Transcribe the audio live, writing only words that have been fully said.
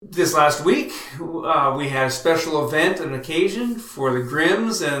This last week, we had a special event, an occasion for the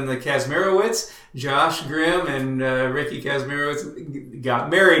Grimms and the Kazmarowitz. Josh Grimm and Ricky Kazmarowitz got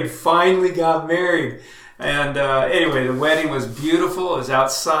married, finally got married. And anyway, the wedding was beautiful. It was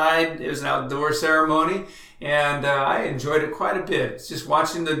outside. It was an outdoor ceremony. And I enjoyed it quite a bit. It's just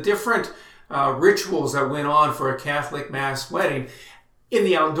watching the different rituals that went on for a Catholic Mass wedding in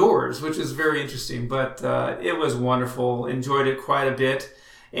the outdoors, which is very interesting. But it was wonderful. Enjoyed it quite a bit.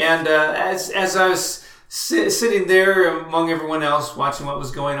 And as I was sitting there among everyone else watching what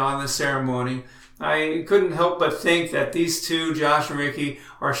was going on in the ceremony, I couldn't help but think that these two, Josh and Ricky,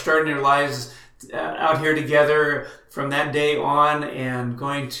 are starting their lives out here together from that day on and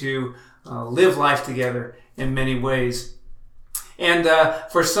going to live life together in many ways. And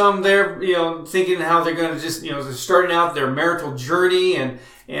for some, they're thinking how they're going to just they're starting out their marital journey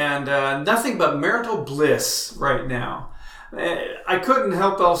and nothing but marital bliss right now. I couldn't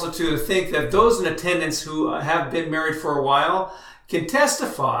help also to think that those in attendance who have been married for a while can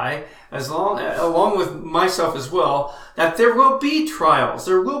testify, along with myself as well, that there will be trials,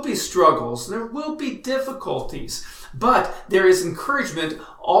 there will be struggles, there will be difficulties, but there is encouragement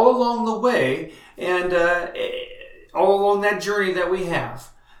all along the way and all along that journey that we have.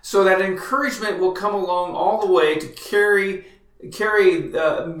 So that encouragement will come along all the way to carry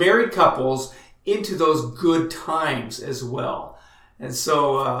married couples into those good times as well. And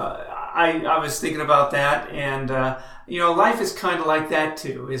so I was thinking about that, and life is kind of like that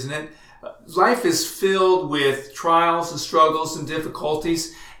too, isn't it? Life is filled with trials and struggles and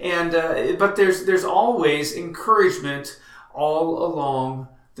difficulties, and but there's always encouragement all along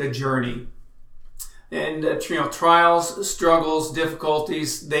the journey. And trials, struggles,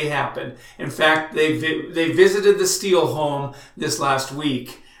 difficulties, they happen. In fact, they visited the Steele home this last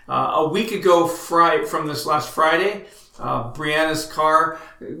week. A week ago, from this last Friday, Brianna's car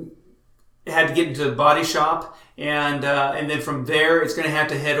had to get into the body shop, and then from there, it's going to have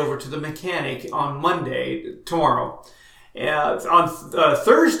to head over to the mechanic on Monday, tomorrow. On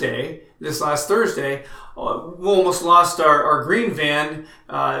Thursday, this last Thursday, we almost lost our green van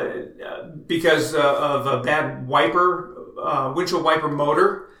because of a bad windshield wiper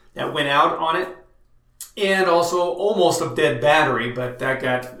motor that went out on it. And also almost a dead battery, but that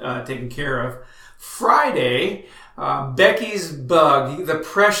got taken care of. Friday, Becky's Bug, the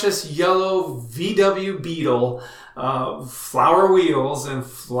precious yellow VW Beetle, flower wheels and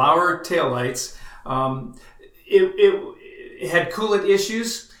flower taillights, it had coolant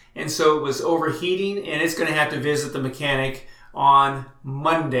issues, and so it was overheating, and it's going to have to visit the mechanic on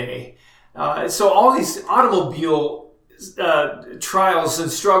Monday. So all these automobile trials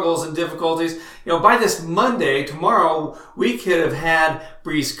and struggles and difficulties. By this Monday, tomorrow, we could have had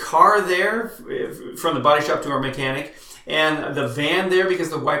Bree's car there from the body shop to our mechanic, and the van there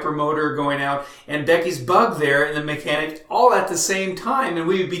because the wiper motor going out, and Becky's Bug there and the mechanic all at the same time, and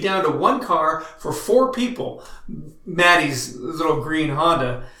we would be down to one car for 4 people. Maddie's little green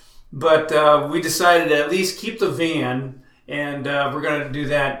Honda, but we decided to at least keep the van. And we're going to do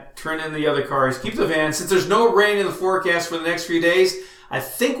that, turn in the other cars, keep the van. Since there's no rain in the forecast for the next few days, I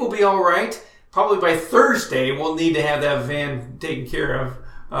think we'll be all right. Probably by Thursday, we'll need to have that van taken care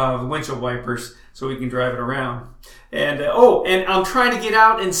of, the windshield wipers, so we can drive it around. And and I'm trying to get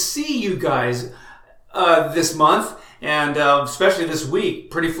out and see you guys this month, and especially this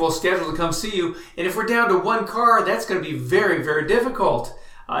week. Pretty full schedule to come see you. And if we're down to one car, that's going to be very, very difficult.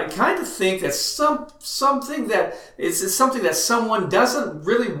 I kind of think that's something that someone doesn't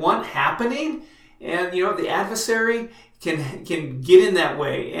really want happening, and the adversary can get in that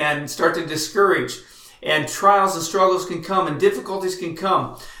way and start to discourage, and trials and struggles can come and difficulties can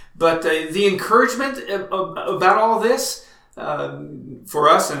come. But the encouragement about all this for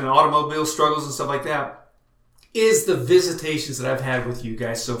us and automobile struggles and stuff like that is the visitations that I've had with you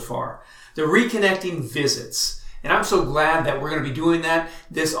guys so far, the reconnecting visits. And I'm so glad that we're going to be doing that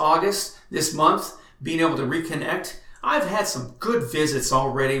this August, this month, being able to reconnect. I've had some good visits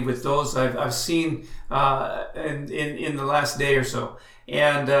already with those I've seen in the last day or so.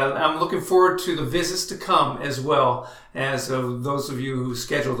 And I'm looking forward to the visits to come as well as those of you who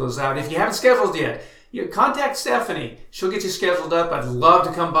scheduled those out. If you haven't scheduled yet, contact Stephanie. She'll get you scheduled up. I'd love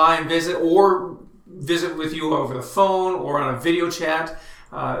to come by and visit, or visit with you over the phone or on a video chat.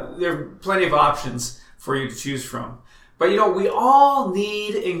 There are plenty of options for you to choose from. But we all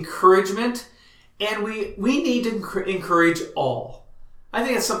need encouragement, and we need to encourage all. I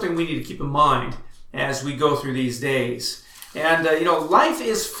think that's something we need to keep in mind as we go through these days. And life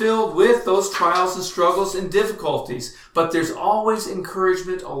is filled with those trials and struggles and difficulties, but there's always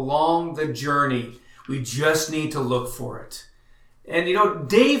encouragement along the journey. We just need to look for it. And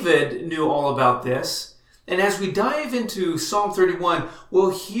David knew all about this. And as we dive into Psalm 31,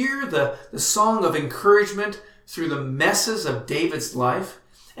 we'll hear the song of encouragement through the messes of David's life.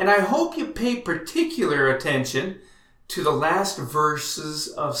 And I hope you pay particular attention to the last verses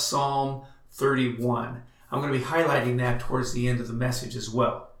of Psalm 31. I'm going to be highlighting that towards the end of the message as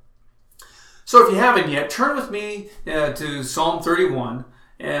well. So if you haven't yet, turn with me to Psalm 31,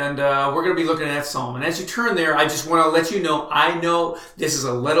 and we're going to be looking at that psalm. And as you turn there, I just want to let you know, I know this is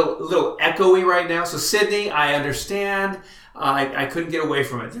a little echoey right now. So Sydney, I understand. I couldn't get away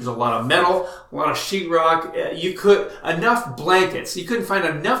from it. There's a lot of metal, a lot of sheetrock. Enough blankets. You couldn't find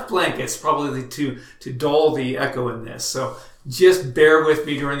enough blankets probably to dull the echo in this. So just bear with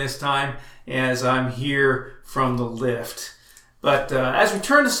me during this time as I'm here from the lift. But as we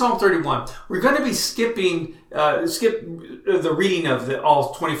turn to Psalm 31, we're going to be skip the reading of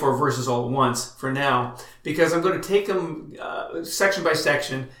all 24 verses all at once for now, because I'm going to take them section by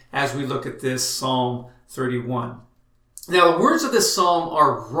section as we look at this Psalm 31. Now, the words of this psalm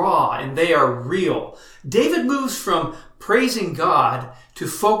are raw and they are real. David moves from praising God to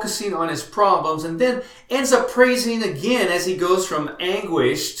focusing on his problems, and then ends up praising again as he goes from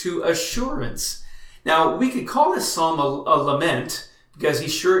anguish to assurance. Now, we could call this psalm a lament, because he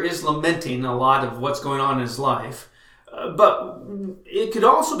sure is lamenting a lot of what's going on in his life. But it could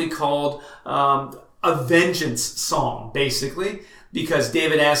also be called a vengeance psalm, basically, because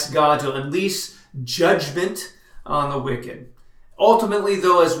David asks God to unleash judgment on the wicked. Ultimately,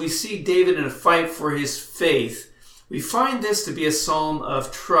 though, as we see David in a fight for his faith, we find this to be a psalm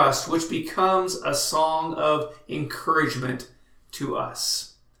of trust, which becomes a song of encouragement to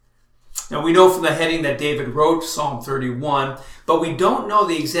us. Now, we know from the heading that David wrote Psalm 31, but we don't know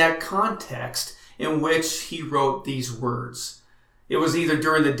the exact context in which he wrote these words. It was either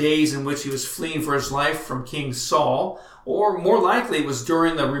during the days in which he was fleeing for his life from King Saul, or more likely it was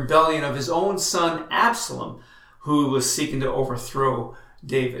during the rebellion of his own son Absalom, who was seeking to overthrow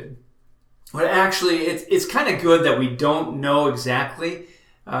David. But actually, it's kind of good that we don't know exactly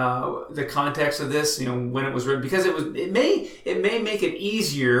the context of this, when it was written, because it may make it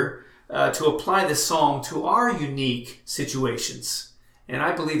easier to apply this psalm to our unique situations. And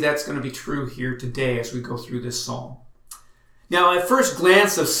I believe that's going to be true here today as we go through this psalm. Now, at first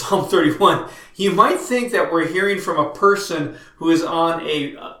glance of Psalm 31, you might think that we're hearing from a person who is on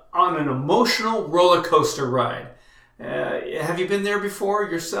an emotional roller coaster ride. Have you been there before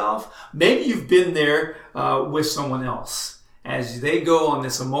yourself? Maybe you've been there with someone else. As they go on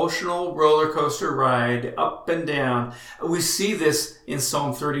this emotional roller coaster ride up and down, we see this in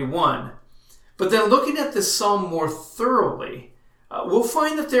Psalm 31. But then looking at this psalm more thoroughly, we'll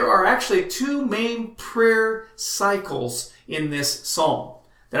find that there are actually two main prayer cycles in this psalm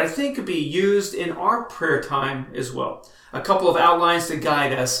that I think could be used in our prayer time as well. A couple of outlines to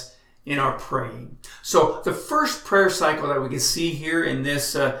guide us in our praying. So the first prayer cycle that we can see here in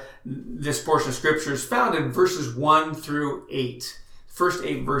this portion of Scripture is found in verses 1 through 8. First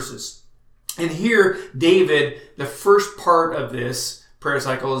 8 verses. And here, David, the first part of this prayer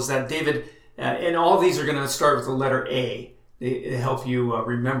cycle is that David, and all these are going to start with the letter A. They help you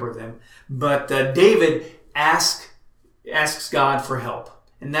remember them. But David asks God for help.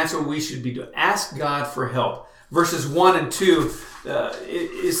 And that's what we should be doing. Ask God for help. Verses 1 and 2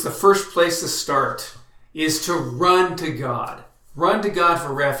 is the first place to start, is to run to God. Run to God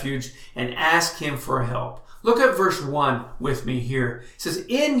for refuge and ask Him for help. Look at verse 1 with me here. It says,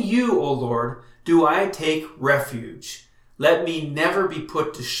 "In you, O Lord, do I take refuge. Let me never be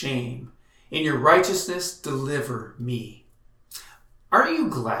put to shame. In your righteousness, deliver me." Aren't you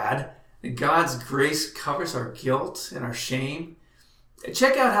glad that God's grace covers our guilt and our shame?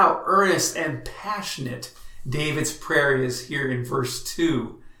 Check out how earnest and passionate David's prayer is here in verse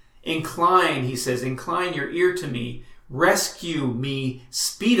 2. Incline, he says, incline your ear to me. Rescue me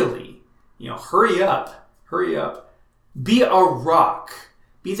speedily. Hurry up. Be a rock.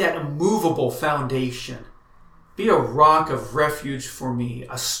 Be that immovable foundation. Be a rock of refuge for me,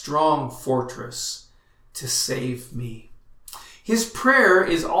 a strong fortress to save me. His prayer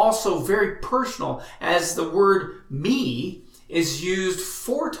is also very personal, as the word me is used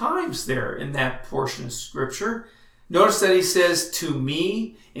 4 times there in that portion of Scripture. Notice that he says, to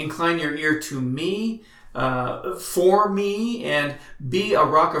me, incline your ear to me, for me, and be a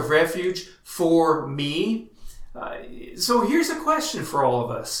rock of refuge for me. So here's a question for all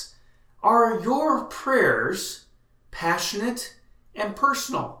of us. Are your prayers passionate and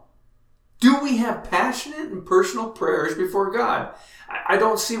personal? Do we have passionate and personal prayers before God? I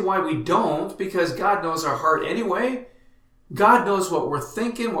don't see why we don't, because God knows our heart anyway. God knows what we're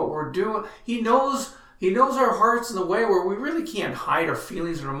thinking, what we're doing. He knows He knows our hearts in a way where we really can't hide our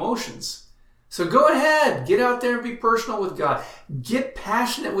feelings and emotions. So go ahead, get out there and be personal with God. Get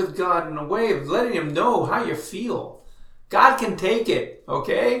passionate with God in a way of letting Him know how you feel. God can take it,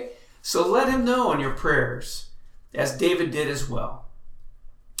 okay? So let Him know in your prayers, as David did as well.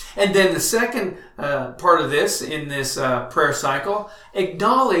 And then the second part of this, in this prayer cycle,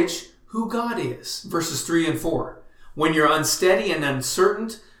 acknowledge who God is. Verses 3 and 4. When you're unsteady and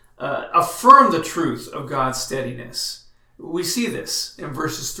uncertain, affirm the truth of God's steadiness. We see this in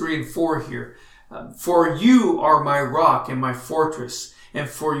verses 3 and 4 here. For you are my rock and my fortress, and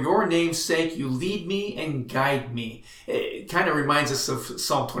for your name's sake you lead me and guide me. It kind of reminds us of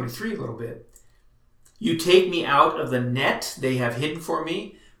Psalm 23 a little bit. You take me out of the net they have hidden for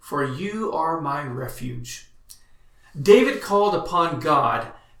me, for you are my refuge. David called upon God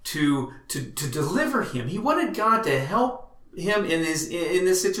to deliver him. He wanted God to help him in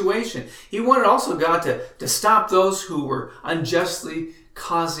this situation. He wanted also God to stop those who were unjustly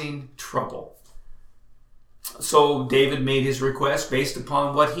causing trouble. So David made his request based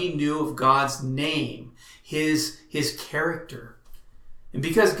upon what he knew of God's name, his character. And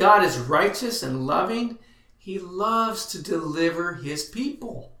because God is righteous and loving, He loves to deliver His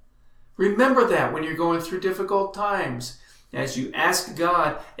people. Remember that when you're going through difficult times. As you ask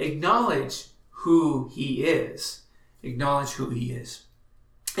God, acknowledge who He is. Acknowledge who He is.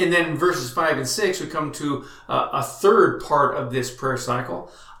 And then in verses 5 and 6, we come to a third part of this prayer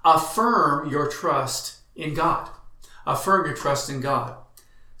cycle. Affirm your trust in God. Affirm your trust in God.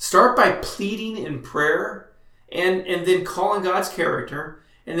 Start by pleading in prayer and then calling God's character.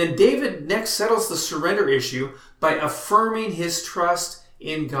 And then David next settles the surrender issue by affirming his trust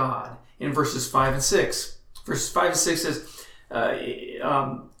in God in verses 5 and 6. Verses 5 and 6 says,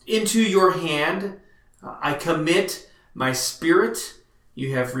 into your hand I commit my spirit.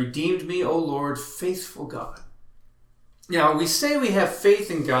 You have redeemed me, O Lord, faithful God. Now, we say we have faith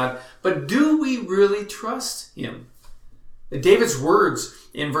in God, but do we really trust Him? David's words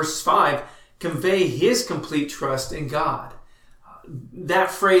in verse 5 convey his complete trust in God. That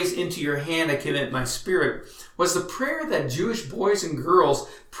phrase, into your hand I commit my spirit, was the prayer that Jewish boys and girls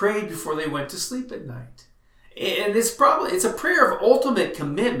prayed before they went to sleep at night. And it's a prayer of ultimate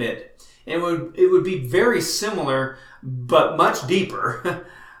commitment, and it would be very similar, but much deeper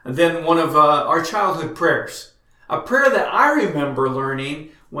than one of our childhood prayers. A prayer that I remember learning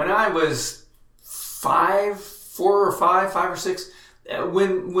when I was 4 or 5 or 6,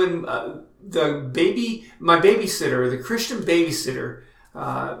 when my babysitter, the Christian babysitter,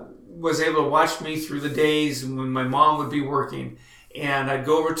 was able to watch me through the days when my mom would be working, and I'd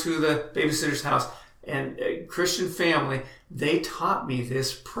go over to the babysitter's house, and a Christian family, they taught me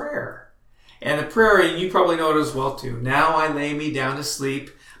this prayer. And the prayer, and you probably know it as well too. Now I lay me down to sleep.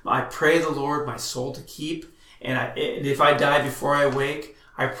 I pray the Lord my soul to keep. And if I die before I wake,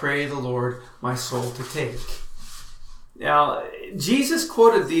 I pray the Lord my soul to take. Now, Jesus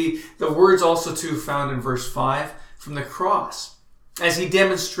quoted the words also too found in verse 5 from the cross as He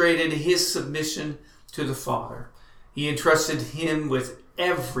demonstrated His submission to the Father. He entrusted Him with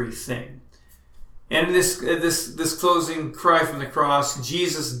everything. And in this closing cry from the cross,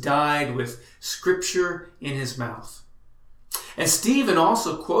 Jesus died with Scripture in His mouth. And Stephen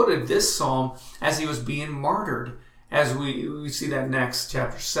also quoted this psalm as he was being martyred, as we see that next,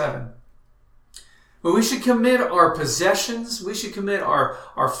 chapter 7. But we should commit our possessions, we should commit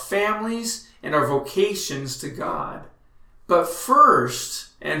our families and our vocations to God. But first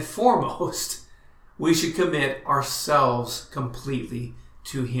and foremost, we should commit ourselves completely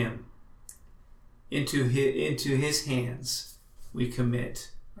to Him. Into His hands we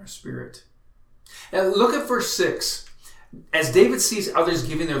commit our spirit. Now look at verse 6. As David sees others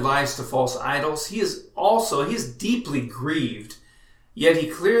giving their lives to false idols, he is deeply grieved. Yet he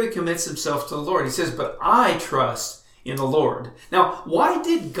clearly commits himself to the Lord. He says, but I trust in the Lord. Now, why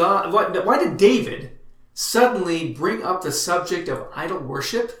did David suddenly bring up the subject of idol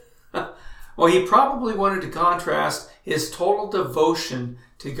worship? Well, he probably wanted to contrast his total devotion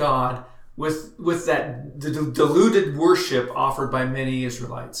to God with the deluded worship offered by many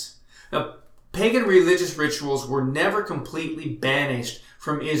Israelites. Now, pagan religious rituals were never completely banished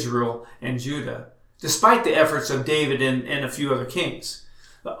from Israel and Judah, despite the efforts of David and a few other kings.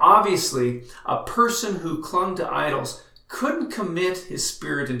 But obviously, a person who clung to idols couldn't commit his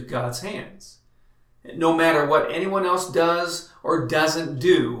spirit into God's hands. No matter what anyone else does or doesn't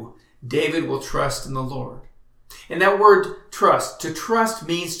do, David will trust in the Lord. And that word trust, to trust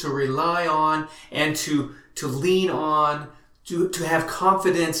means to rely on and to lean on, to have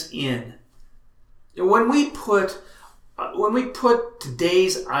confidence in. When we put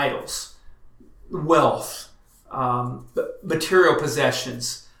today's idols, wealth, material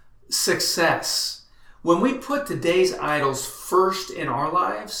possessions, success. When we put today's idols first in our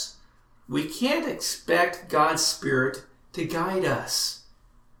lives, we can't expect God's Spirit to guide us.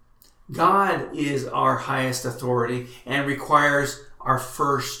 God is our highest authority and requires our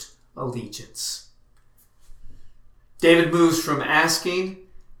first allegiance. David moves from asking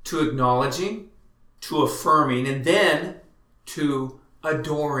to acknowledging to affirming and then to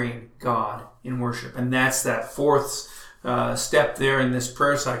adoring God in worship. And that's that fourth step there in this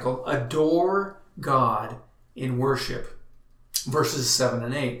prayer cycle. Adore God in worship. Verses 7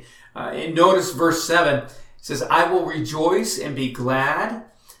 and 8. And notice verse 7. It says, I will rejoice and be glad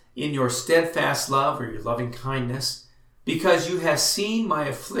in your steadfast love, or your loving kindness, because you have seen my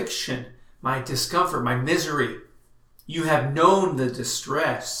affliction, my discomfort, my misery. You have known the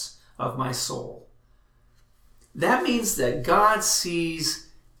distress of my soul. That means that God sees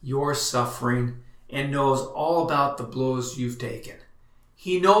your suffering and knows all about the blows you've taken.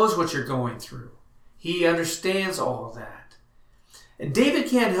 He knows what you're going through. He understands all of that. And David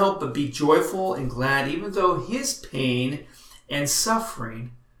can't help but be joyful and glad, even though his pain and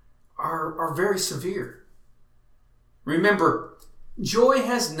suffering are very severe. Remember, joy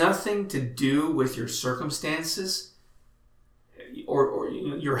has nothing to do with your circumstances or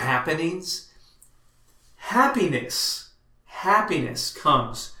your happenings. Happiness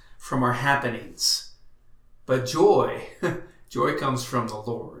comes from our happenings. But joy comes from the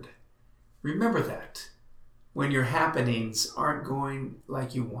Lord. Remember that. When your happenings aren't going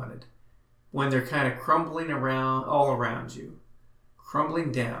like you wanted, when they're kind of crumbling around all around you,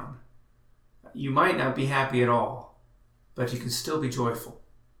 crumbling down, you might not be happy at all, but you can still be joyful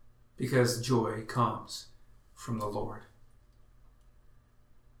because joy comes from the Lord.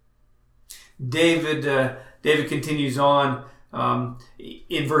 David continues on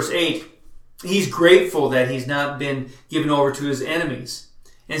in verse 8. He's grateful that he's not been given over to his enemies.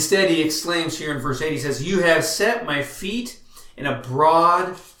 Instead, he exclaims here in verse 8, he says, you have set my feet in a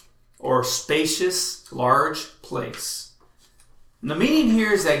broad or spacious, large place. And the meaning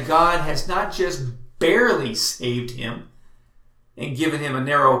here is that God has not just barely saved him and given him a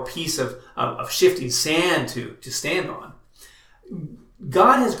narrow piece of shifting sand to stand on.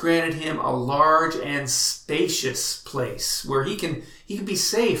 God has granted him a large and spacious place where he can be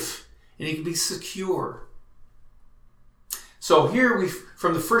safe and he can be secure. So here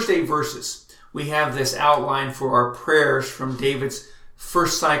from the first 8 verses, we have this outline for our prayers from David's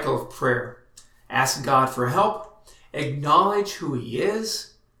first cycle of prayer. Ask God for help, acknowledge who he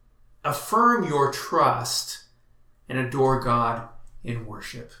is, affirm your trust, and adore God in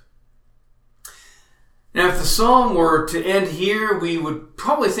worship. Now, if the psalm were to end here, we would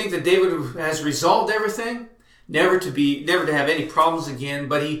probably think that David has resolved everything, never to have any problems again,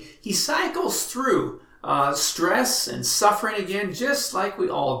 but he cycles through stress and suffering again, just like we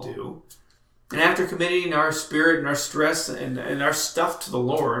all do. And after committing our spirit and our stress and our stuff to the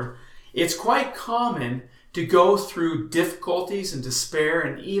Lord, it's quite common to go through difficulties and despair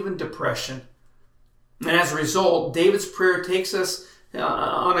and even depression. And as a result, David's prayer takes us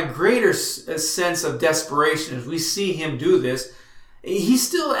on a greater sense of desperation. As we see him do this, he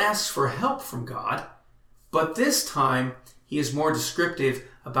still asks for help from God, but this time he is more descriptive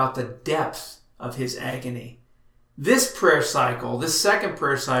about the depth of his agony. This prayer cycle, this second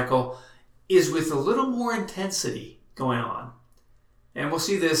prayer cycle, is with a little more intensity going on. And we'll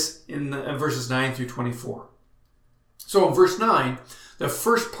see this in verses 9 through 24. So in verse 9, the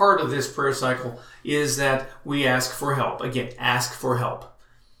first part of this prayer cycle is that we ask for help. Again, ask for help.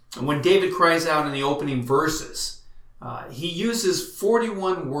 And when David cries out in the opening verses, he uses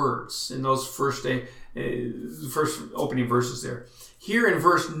 41 words in those first opening verses there. Here in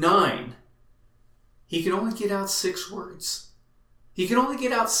verse 9, he can only get out 6 words. He can only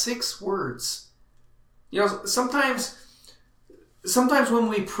get out 6 words. You know, sometimes when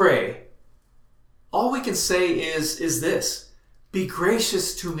we pray, all we can say is this: be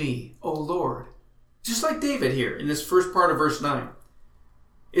gracious to me, O Lord. Just like David here in this first part of verse 9.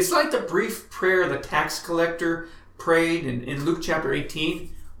 It's like the brief prayer the tax collector prayed in Luke chapter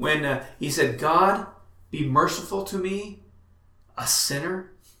 18 when he said, God, be merciful to me, a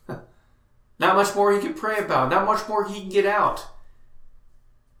sinner. Not much more he can pray about. Not much more he can get out.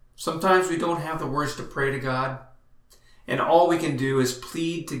 Sometimes we don't have the words to pray to God, and all we can do is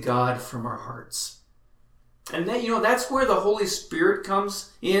plead to God from our hearts. And then, that's where the Holy Spirit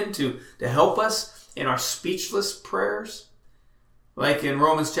comes in to help us in our speechless prayers. Like in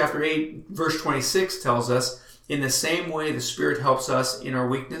Romans chapter 8, verse 26 tells us, in the same way the Spirit helps us in our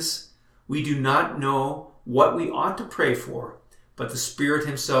weakness. We do not know what we ought to pray for, but the Spirit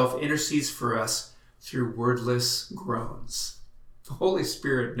himself intercedes for us through wordless groans. The Holy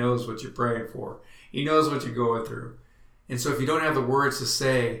Spirit knows what you're praying for. He knows what you're going through. And so if you don't have the words to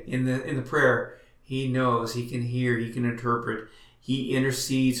say in the prayer, he knows, he can hear, he can interpret. He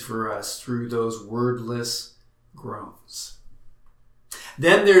intercedes for us through those wordless groans.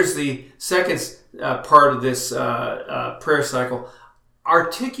 Then there's the second part of this prayer cycle.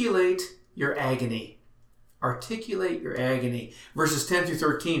 Articulate your agony. Articulate your agony. Verses 10 through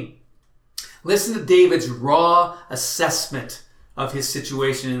 13. Listen to David's raw assessment of his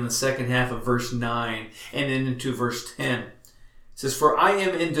situation in the second half of verse 9 and then into verse 10. It says, "For I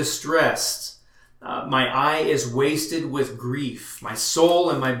am in distress. My eye is wasted with grief, my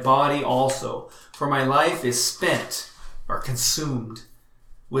soul and my body also. For my life is spent or consumed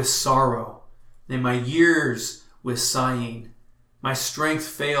with sorrow, and my years with sighing. My strength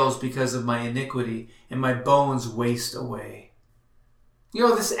fails because of my iniquity, and my bones waste away." You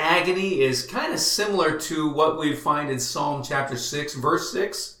know, this agony is kind of similar to what we find in Psalm chapter 6, verse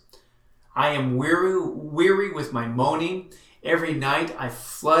 6. "I am weary with my moaning. Every night I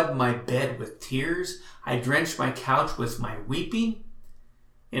flood my bed with tears. I drench my couch with my weeping."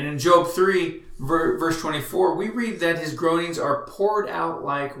 And in Job 3, verse 24, we read that his groanings are poured out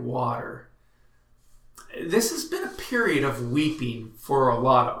like water. This has been a period of weeping for a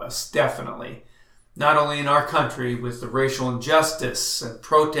lot of us, definitely. Not only in our country with the racial injustice and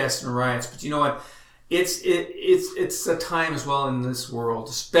protests and riots, but you know what? It's a time as well in this world,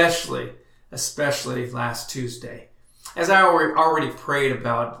 especially last Tuesday. As I already prayed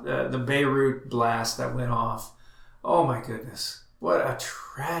about the Beirut blast that went off, oh my goodness, what a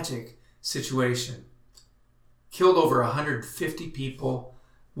tragic situation. Killed over 150 people,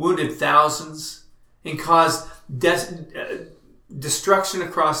 wounded thousands, and caused destruction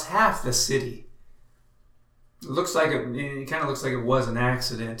across half the city. It kind of looks like it was an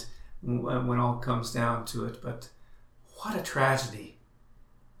accident when all comes down to it, but what a tragedy.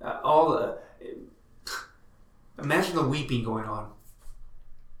 Imagine the weeping going on.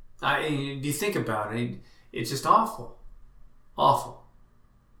 You think about it, it's just awful. Awful.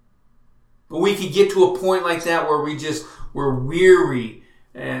 But we could get to a point like that where we're weary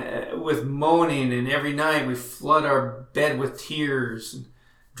with moaning, and every night we flood our bed with tears and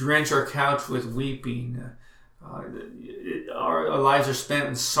drench our couch with weeping. Our lives are spent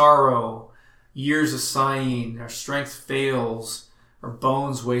in sorrow, years of sighing, our strength fails, our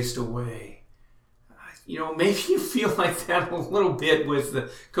bones waste away. You know, maybe you feel like that a little bit with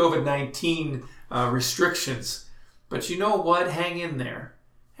the COVID-19 restrictions. But you know what? Hang in there.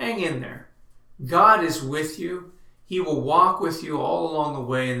 Hang in there. God is with you. He will walk with you all along the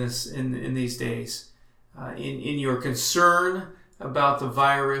way in these days. In your concern about the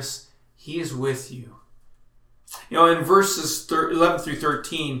virus, He is with you. You know, in verses 11 through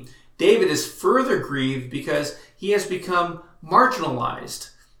 13, David is further grieved because he has become marginalized.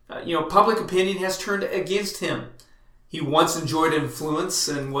 Public opinion has turned against him. He once enjoyed influence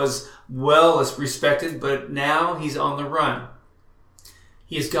and was well respected, but now he's on the run.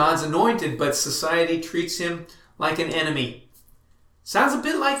 He is God's anointed, but society treats him like an enemy. Sounds a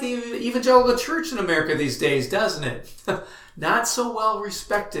bit like the evangelical church in America these days, doesn't it? Not so well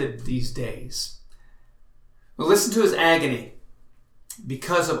respected these days. But listen to his agony.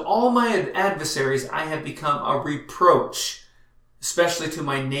 "Because of all my adversaries, I have become a reproach, especially to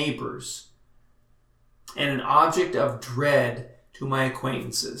my neighbors, and an object of dread to my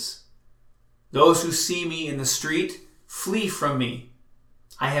acquaintances. Those who see me in the street flee from me.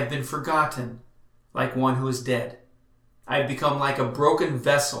 I have been forgotten, like one who is dead. I have become like a broken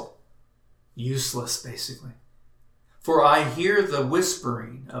vessel, useless basically. For I hear the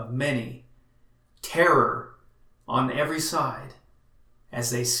whispering of many, terror on every side, as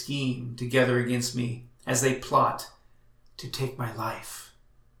they scheme together against me, as they plot to take my life."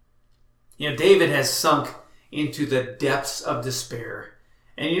 You know, David has sunk into the depths of despair.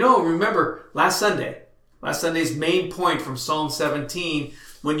 And remember last Sunday's main point from Psalm 17,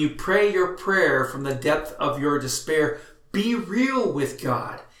 when you pray your prayer from the depth of your despair, be real with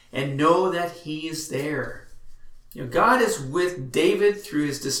God and know that He is there. God is with David through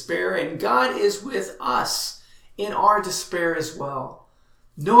his despair, and God is with us in our despair as well.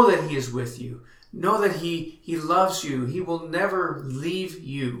 Know that He is with you. Know that He loves you. He will never leave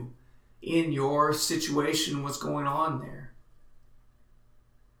you in your situation, what's going on there.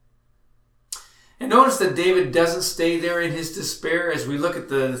 And notice that David doesn't stay there in his despair as we look at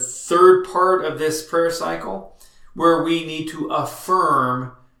the third part of this prayer cycle, where we need to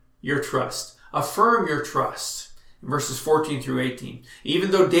affirm your trust. Affirm your trust. Verses 14 through 18.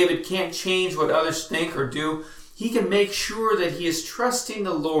 Even though David can't change what others think or do, he can make sure that he is trusting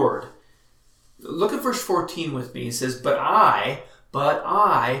the Lord. Look at verse 14 with me. It says, But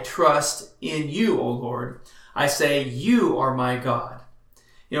I trust in you, O Lord. I say, you are my God.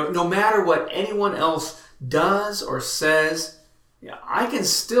 No matter what anyone else does or says, I can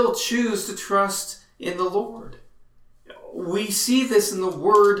still choose to trust in the Lord. We see this in the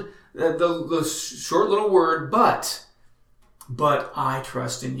word, the short little word, but I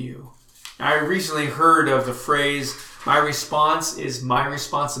trust in you. I recently heard of the phrase, my response is my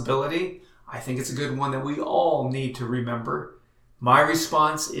responsibility. I think it's a good one that we all need to remember. My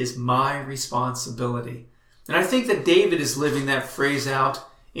response is my responsibility. And I think that David is living that phrase out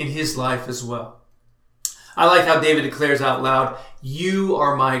in his life as well. I like how David declares out loud, you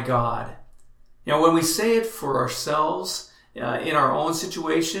are my God. When we say it for ourselves, in our own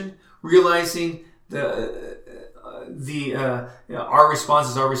situation, realizing our response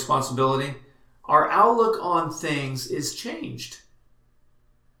is our responsibility, our outlook on things is changed.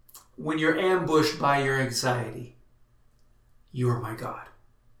 When you're ambushed by your anxiety, you are my God.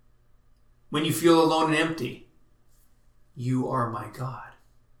 When you feel alone and empty, you are my God.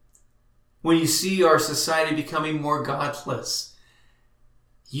 When you see our society becoming more godless,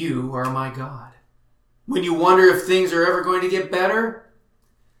 you are my God. When you wonder if things are ever going to get better,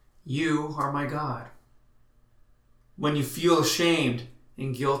 you are my God. When you feel ashamed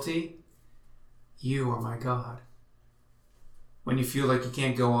and guilty, you are my God. When you feel like you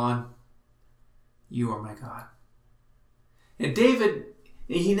can't go on, you are my God. And David,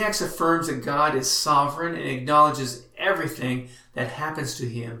 he next affirms that God is sovereign and acknowledges everything that happens to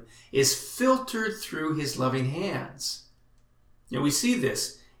him is filtered through his loving hands. We see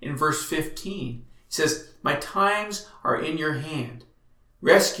this in verse 15. It says, my times are in your hand.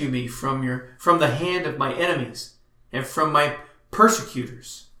 Rescue me from the hand of my enemies and from my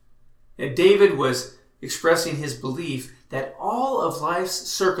persecutors. And David was expressing his belief that all of life's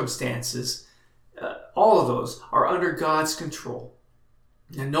circumstances, all of those are under God's control.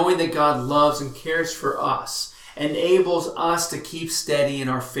 And knowing that God loves and cares for us enables us to keep steady in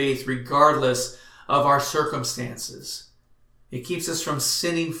our faith regardless of our circumstances. It keeps us from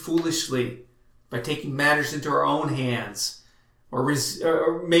sinning foolishly by taking matters into our own hands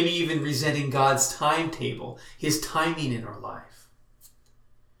or maybe even resenting God's timetable, his timing in our life.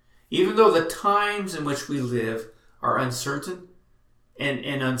 Even though the times in which we live are uncertain and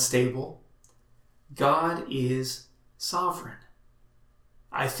unstable, God is sovereign.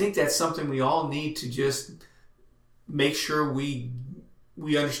 I think that's something we all need to just make sure we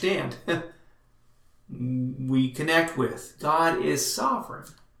understand. We connect with. God is sovereign.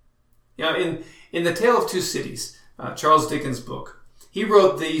 In The Tale of Two Cities, Charles Dickens' book, he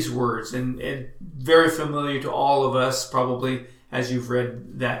wrote these words, and very familiar to all of us probably as you've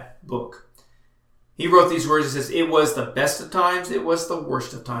read that book. He wrote these words. He says, it was the best of times, it was the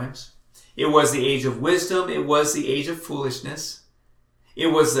worst of times. It was the age of wisdom, it was the age of foolishness. It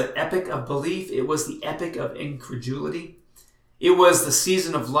was the epoch of belief. It was the epoch of incredulity. It was the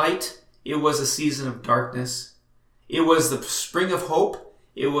season of light. It was a season of darkness. It was the spring of hope.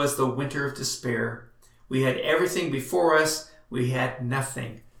 It was the winter of despair. We had everything before us. We had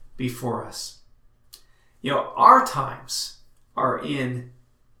nothing before us. Our times are in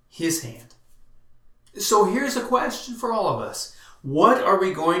his hand. So here's a question for all of us. What are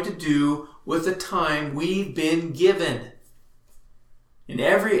we going to do with the time we've been given? In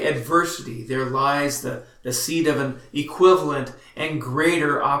every adversity, there lies the seed of an equivalent and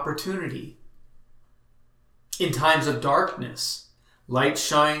greater opportunity. In times of darkness, light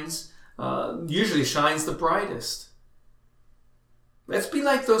usually shines the brightest. Let's be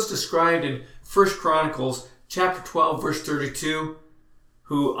like those described in 1 Chronicles chapter 12, verse 32,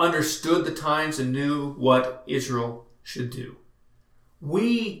 who understood the times and knew what Israel should do.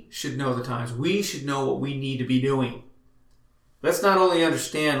 We should know the times. We should know what we need to be doing. Let's not only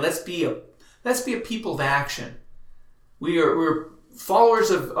understand, let's be a people of action. We're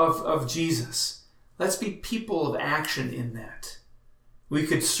followers of Jesus. Let's be people of action in that. We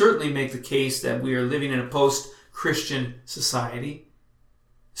could certainly make the case that we are living in a post-Christian society,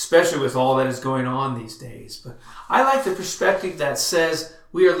 especially with all that is going on these days. But I like the perspective that says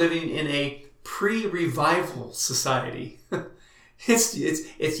we are living in a pre-revival society.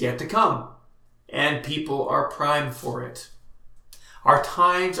 It's yet to come, and people are primed for it. Our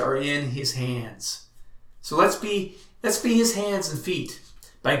times are in his hands. So let's be his hands and feet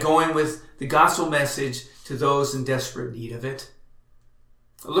by going with the gospel message to those in desperate need of it.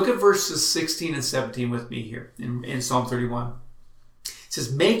 Look at verses 16 and 17 with me here in Psalm 31. It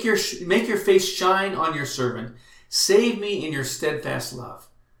says, make your face shine on your servant. Save me in your steadfast love.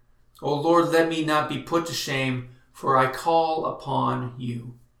 O Lord, let me not be put to shame, for I call upon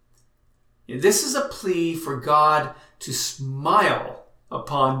you. This is a plea for God to smile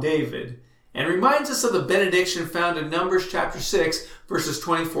upon David and reminds us of the benediction found in Numbers chapter 6, verses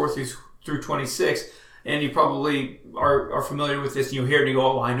 24 through 26. And you probably are familiar with this, and you hear it and you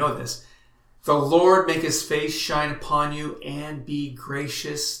go, oh, I know this. The Lord make his face shine upon you and be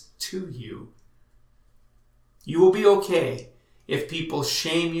gracious to you. You will be okay if people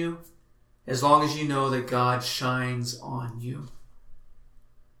shame you, as long as you know that God shines on you.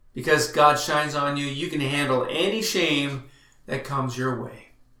 Because God shines on you, you can handle any shame that comes your way.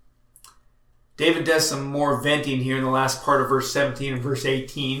 David does some more venting here in the last part of verse 17 and verse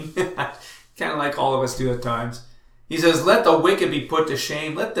 18. Kind of like all of us do at times. He says, let the wicked be put to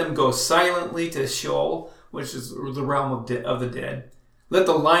shame. Let them go silently to Sheol, which is the realm of the dead. Let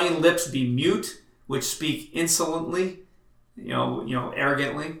the lying lips be mute, which speak insolently,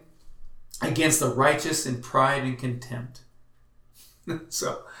 arrogantly, against the righteous in pride and contempt.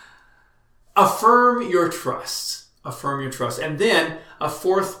 So, affirm your trust. Affirm your trust. And then, a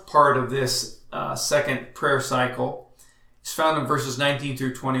fourth part of this second prayer cycle is found in verses 19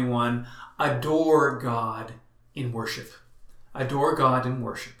 through 21. Adore God in worship. Adore God in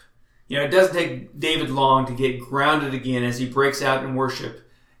worship. It doesn't take David long to get grounded again as he breaks out in worship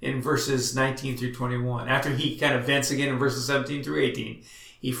in verses 19 through 21. After he kind of vents again in verses 17 through 18,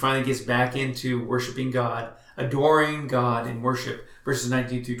 he finally gets back into worshiping God, adoring God in worship. Verses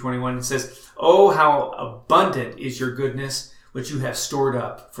 19 through 21, it says, oh, how abundant is your goodness, which you have stored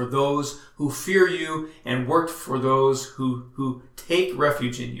up for those who fear you and worked for those who take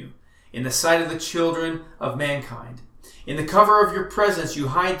refuge in you. In the sight of the children of mankind. In the cover of your presence you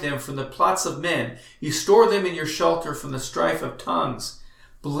hide them from the plots of men. You store them in your shelter from the strife of tongues.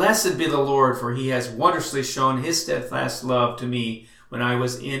 Blessed be the Lord, for he has wondrously shown his steadfast love to me when I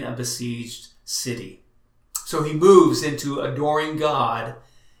was in a besieged city. So he moves into adoring God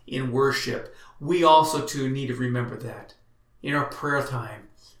in worship. We also too need to remember that in our prayer time.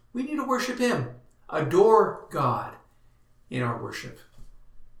 We need to worship him. Adore God in our worship.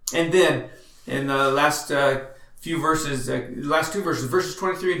 And then, in the last few verses, last two verses, verses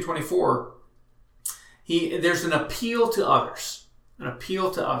 23 and 24, there's an appeal to others. An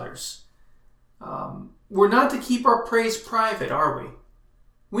appeal to others. We're not to keep our praise private, are we?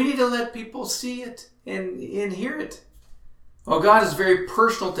 We need to let people see it and hear it. While God is very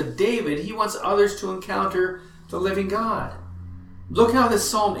personal to David, he wants others to encounter the living God. Look how this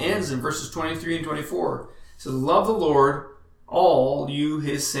psalm ends in verses 23 and 24. It says, love the Lord, all you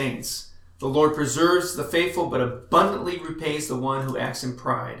his saints. The Lord preserves the faithful, but abundantly repays the one who acts in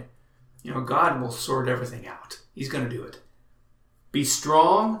pride. God will sort everything out. He's going to do it. Be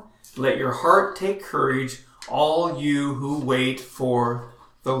strong. Let your heart take courage, all you who wait for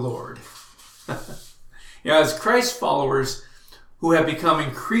the Lord. As Christ followers who have become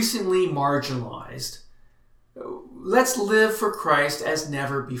increasingly marginalized, let's live for Christ as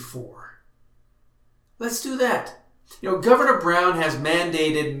never before. Let's do that. Governor Brown has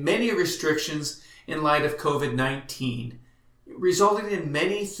mandated many restrictions in light of COVID-19, resulting in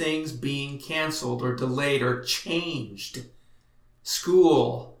many things being canceled or delayed or changed.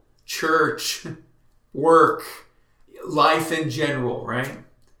 School, church, work, life in general, right?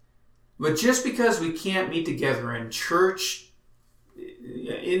 But just because we can't meet together in church,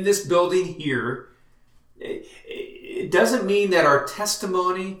 in this building here, it doesn't mean that our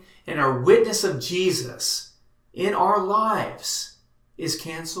testimony and our witness of Jesus in our lives is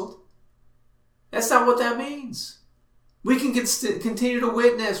canceled. That's not what that means. We can continue to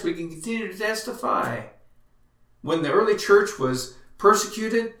witness. We can continue to testify. When the early church was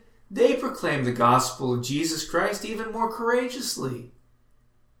persecuted, they proclaimed the gospel of Jesus Christ even more courageously.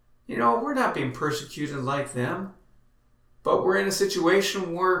 We're not being persecuted like them, but we're in a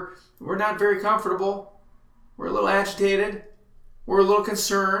situation where we're not very comfortable. We're a little agitated. We're a little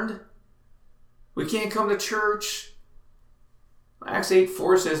concerned. We can't come to church. Acts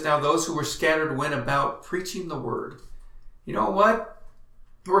 8:4 says, now those who were scattered went about preaching the word. You know what?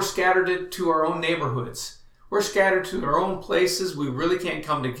 We're scattered to our own neighborhoods. We're scattered to our own places. We really can't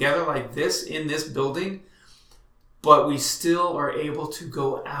come together like this in this building. But we still are able to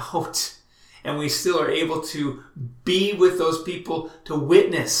go out. And we still are able to be with those people, to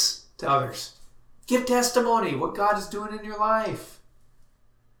witness to others. Give testimony what God is doing in your life.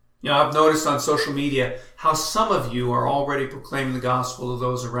 I've noticed on social media how some of you are already proclaiming the gospel to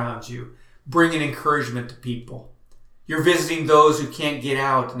those around you, bringing encouragement to people. You're visiting those who can't get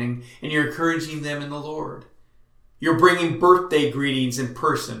out and you're encouraging them in the Lord. You're bringing birthday greetings in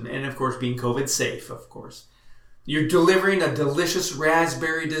person and, of course, being COVID safe, of course. You're delivering a delicious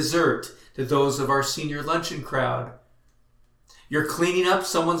raspberry dessert to those of our senior luncheon crowd. You're cleaning up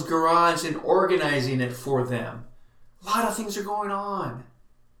someone's garage and organizing it for them. A lot of things are going on.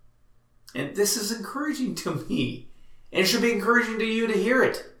 And this is encouraging to me. And it should be encouraging to you to hear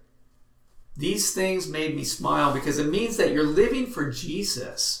it. These things made me smile because it means that you're living for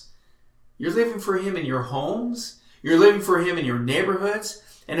Jesus. You're living for Him in your homes. You're living for Him in your neighborhoods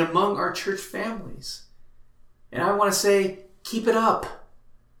and among our church families. And I want to say, keep it up.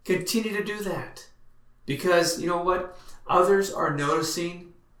 Continue to do that. Because, you know what? Others are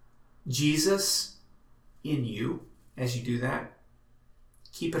noticing Jesus in you as you do that.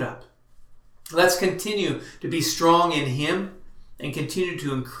 Keep it up. Let's continue to be strong in Him and continue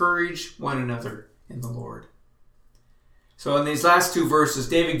to encourage one another in the Lord. So in these last two verses,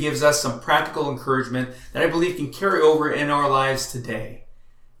 David gives us some practical encouragement that I believe can carry over in our lives today.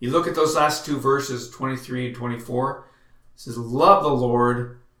 You look at those last two verses, 23 and 24. It says, love the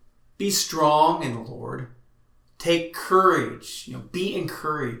Lord, be strong in the Lord, take courage, be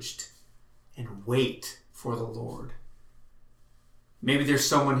encouraged, and wait for the Lord. Maybe there's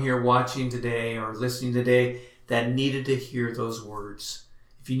someone here watching today or listening today that needed to hear those words.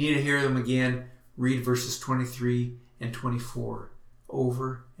 If you need to hear them again, read verses 23 and 24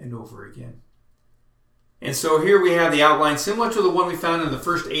 over and over again. And so here we have the outline similar to the one we found in the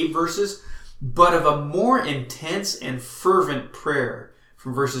first 8 verses, but of a more intense and fervent prayer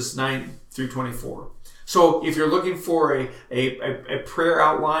from verses 9 through 24. So if you're looking for a prayer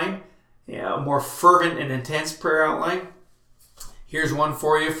outline, a more fervent and intense prayer outline, here's one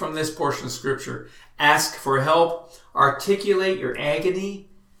for you from this portion of Scripture. Ask for help, articulate your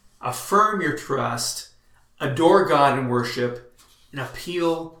agony, affirm your trust, adore God in worship, and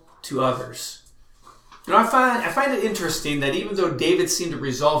appeal to others. I find it interesting that even though David seemed to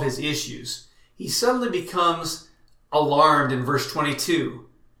resolve his issues, he suddenly becomes alarmed in verse 22.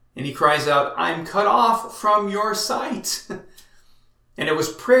 And he cries out, I'm cut off from your sight. And it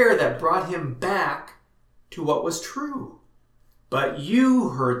was prayer that brought him back to what was true. But you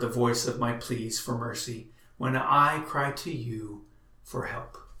heard the voice of my pleas for mercy when I cried to you for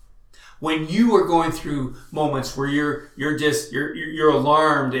help. When you are going through moments where you're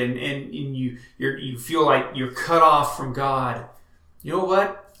alarmed and you feel like you're cut off from God, you know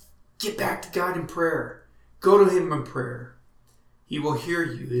what? Get back to God in prayer. Go to Him in prayer. He will hear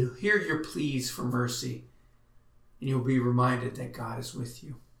you. He'll hear your pleas for mercy. And you'll be reminded that God is with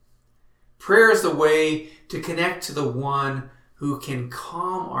you. Prayer is the way to connect to the one who can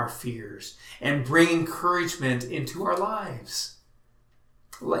calm our fears and bring encouragement into our lives.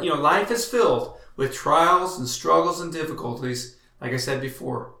 Life is filled with trials and struggles and difficulties, like I said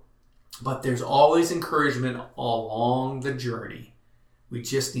before. But there's always encouragement along the journey. We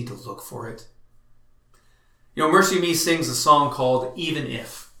just need to look for it. Mercy Me sings a song called Even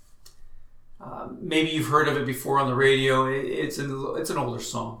If. Maybe you've heard of it before on the radio. It's an older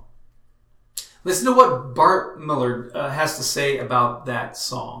song. Listen to what Bart Miller has to say about that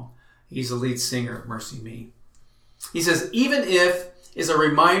song. He's the lead singer of Mercy Me. He says, even if is a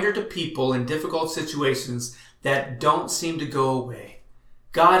reminder to people in difficult situations that don't seem to go away.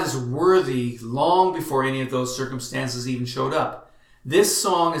 God is worthy long before any of those circumstances even showed up. This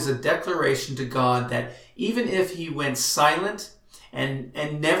song is a declaration to God that even if He went silent and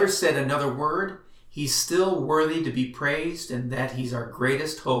never said another word, He's still worthy to be praised and that He's our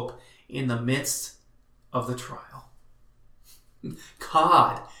greatest hope in the midst of the trial.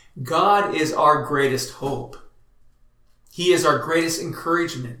 God is our greatest hope. He is our greatest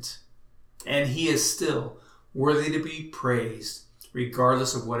encouragement, and He is still worthy to be praised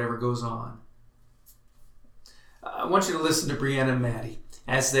regardless of whatever goes on. I want you to listen to Brianna and Maddie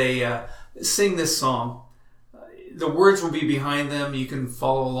as they sing this song. The words will be behind them. You can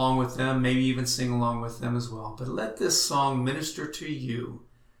follow along with them, maybe even sing along with them as well. But let this song minister to you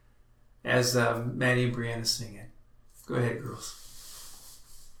as Maddie and Brianna sing it. Go ahead, girls.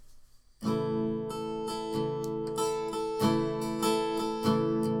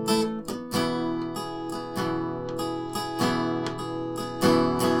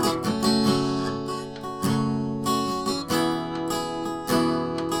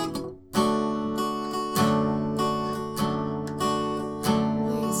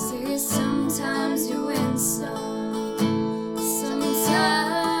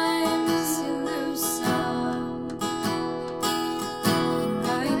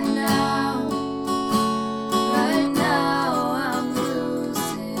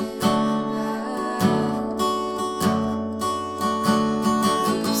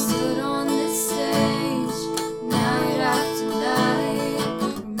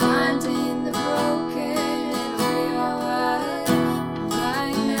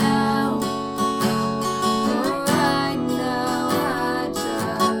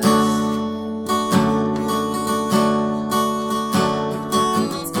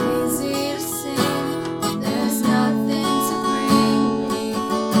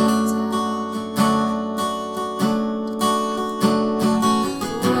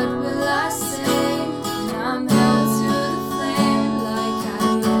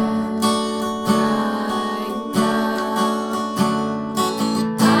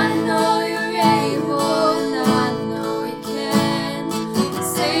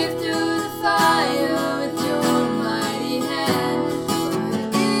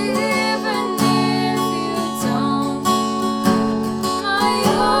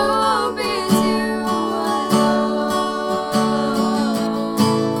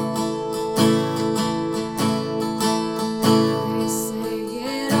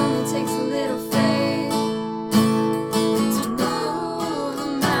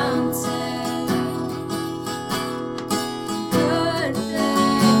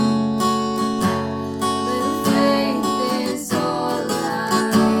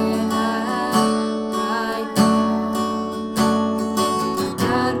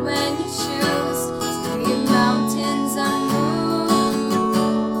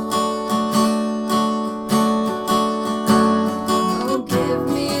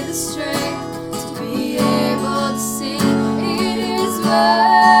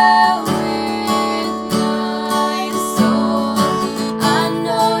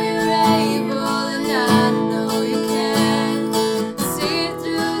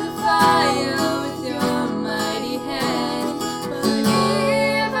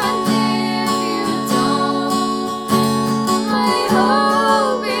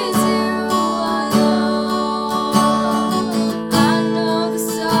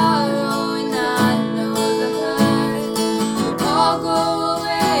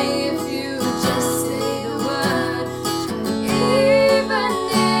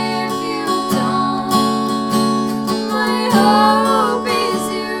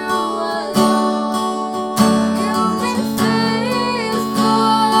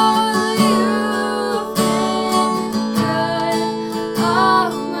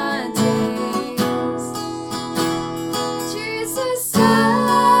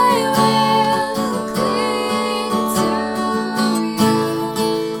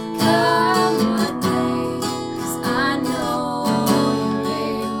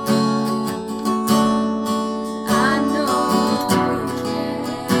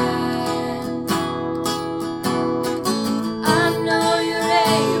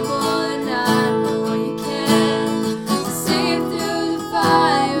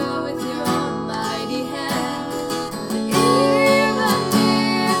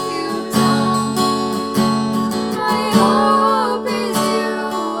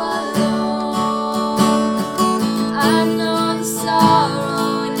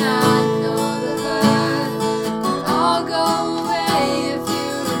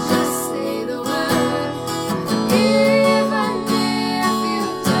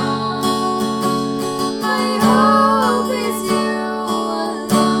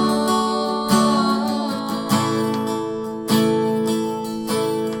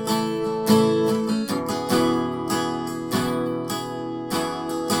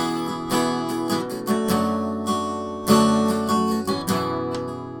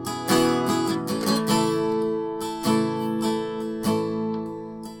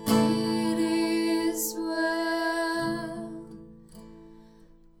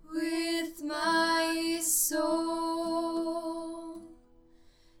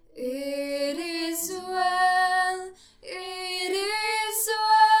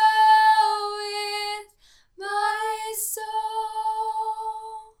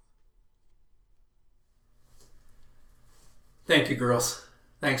 Thank you, girls.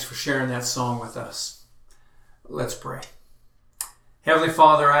 Thanks for sharing that song with us. Let's pray. Heavenly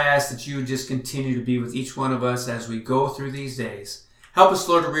Father, I ask that you would just continue to be with each one of us as we go through these days. Help us,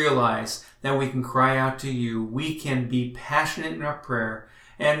 Lord, to realize that we can cry out to you. We can be passionate in our prayer.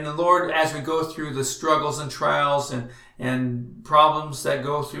 And Lord, as we go through the struggles and trials and problems that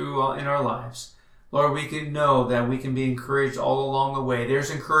go through in our lives, Lord, we can know that we can be encouraged all along the way.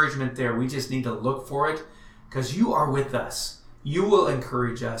 There's encouragement there. We just need to look for it because you are with us. You will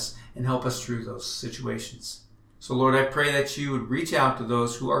encourage us and help us through those situations. So, Lord, I pray that you would reach out to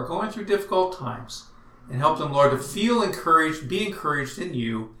those who are going through difficult times and help them, Lord, to feel encouraged, be encouraged in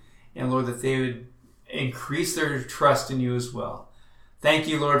you, and, Lord, that they would increase their trust in you as well. Thank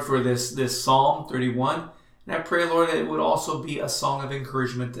you, Lord, for this Psalm 31. And I pray, Lord, that it would also be a song of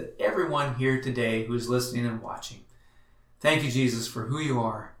encouragement to everyone here today who is listening and watching. Thank you, Jesus, for who you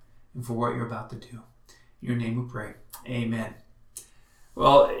are and for what you're about to do. In your name we pray. Amen.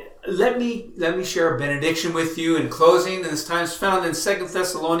 Well, let me share a benediction with you in closing. And this time is found in 2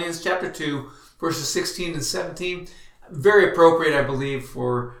 Thessalonians chapter 2, verses 16 and 17. Very appropriate, I believe,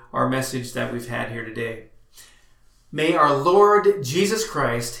 for our message that we've had here today. May our Lord Jesus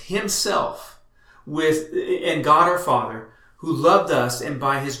Christ himself and God our Father, who loved us and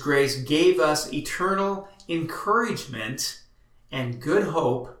by his grace gave us eternal encouragement and good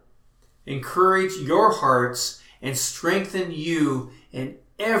hope, encourage your hearts and strengthen you in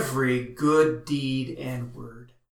every good deed and word.